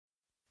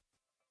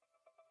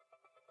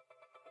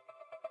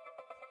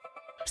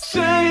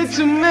Say it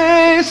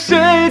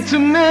to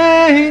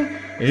me,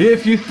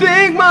 if you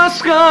think my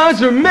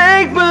scars are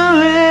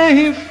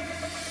make-believe.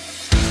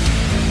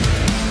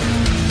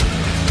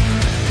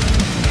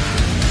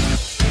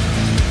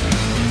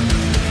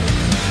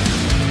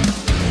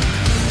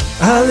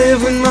 I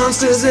live with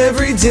monsters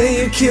every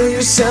day, you kill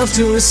yourself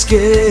to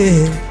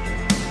escape.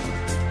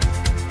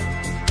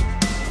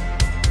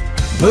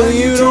 But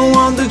you don't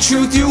want the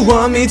truth, you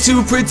want me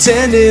to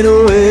pretend it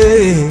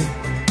away.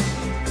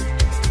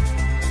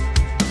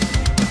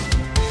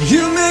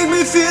 You make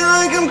me feel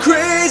like I'm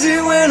crazy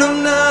when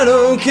I'm not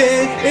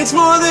okay. It's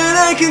more than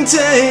I can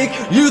take,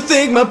 you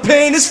think my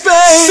pain is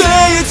fake.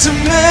 Say it to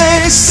me,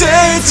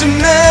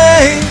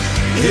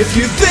 if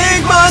you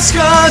think my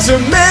scars are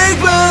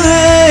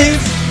make-believe.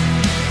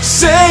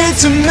 Say it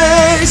to me,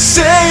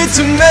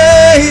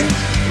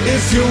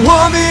 if you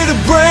want me to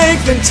break,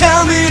 then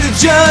tell me to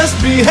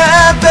just be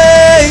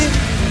happy.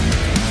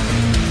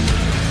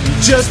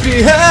 Just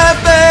be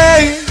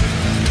happy.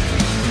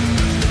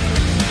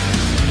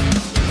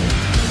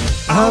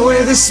 I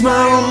wear the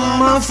smile on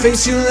my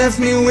face, you left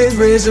me with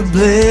razor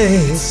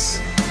blades.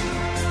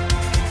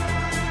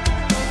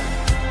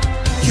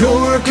 Your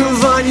work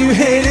of art, you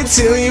hate it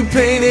till you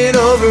paint it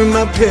over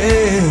my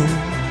pain.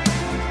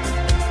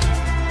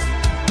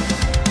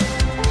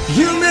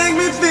 You make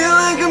me feel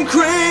like I'm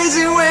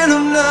crazy when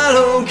I'm not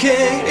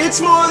okay. It's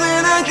more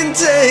than I can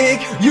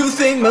take, you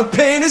think my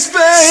pain is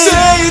fake.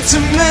 Say it to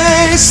me,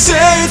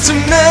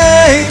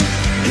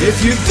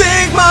 if you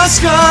think my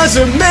scars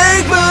are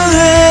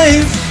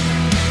make-believe.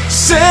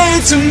 Say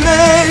it to me,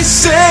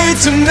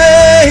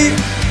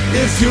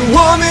 if you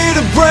want me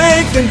to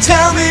break, then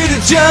tell me to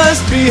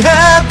just be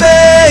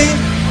happy.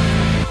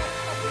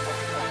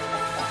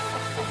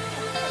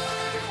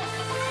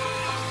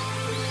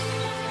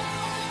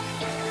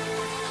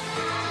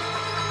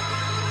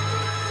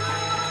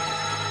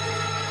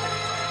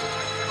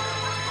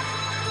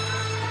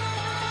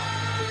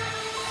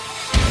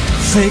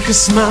 Fake a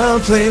smile,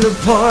 play the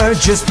part,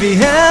 just be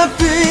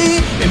happy.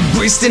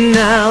 Embrace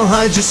denial,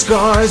 hide your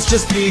scars,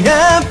 just be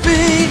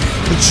happy.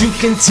 But you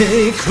can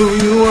take who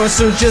you are,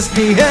 so just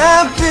be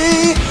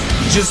happy.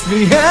 Just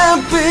be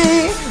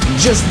happy,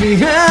 just be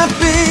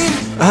happy.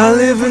 I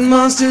live with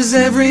monsters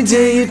every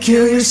day, you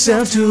kill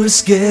yourself to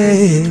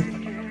escape.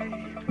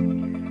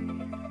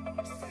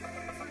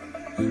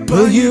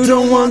 But you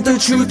don't want the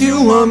truth,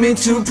 you want me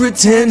to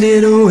pretend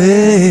it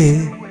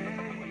away.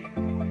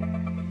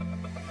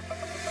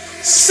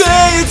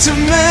 Say it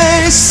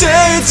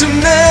to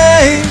me,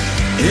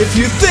 if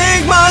you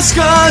think my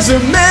scars are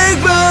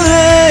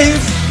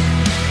make-believe.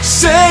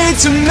 Say it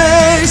to me,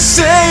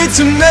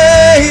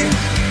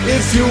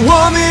 if you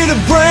want me to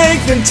break,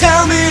 then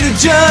tell me to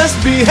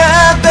just be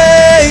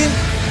happy.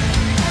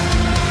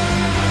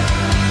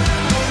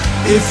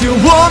 If you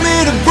want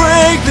me to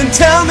break, then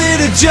tell me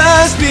to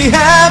just be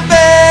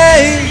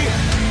happy.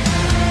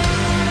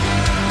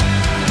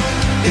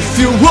 If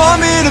you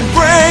want me to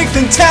break,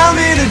 then tell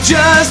me to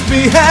just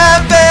be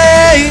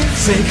happy.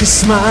 Fake a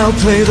smile,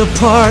 play the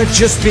part,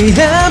 just be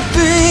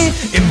happy.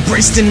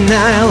 Embrace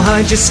denial,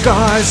 hide your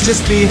scars,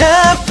 just be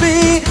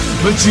happy.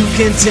 But you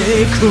can't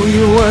take who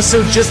you are,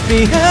 so just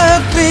be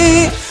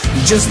happy.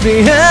 Just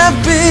be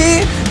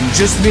happy,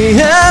 just be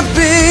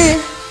happy.